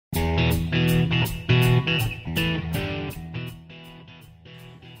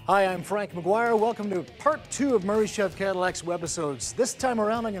Hi, I'm Frank McGuire. Welcome to part 2 of Murray Chev Cadillac's webisodes. This time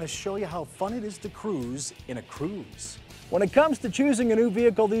around, I'm going to show you how fun it is to cruise in a Cruze. When it comes to choosing a new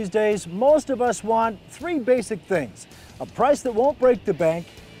vehicle these days, most of us want 3 basic things: a price that won't break the bank,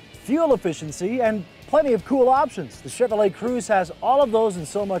 fuel efficiency, and plenty of cool options. The Chevrolet Cruze has all of those and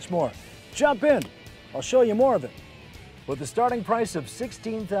so much more. Jump in. I'll show you more of it. With a starting price of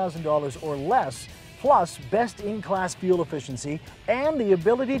 $16,000 or less, plus best-in-class fuel efficiency and the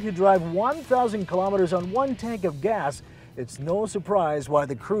ability to drive 1,000 kilometers on 1 tank of gas, it's no surprise why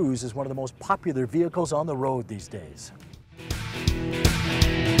the Cruze is one of the most popular vehicles on the road these days.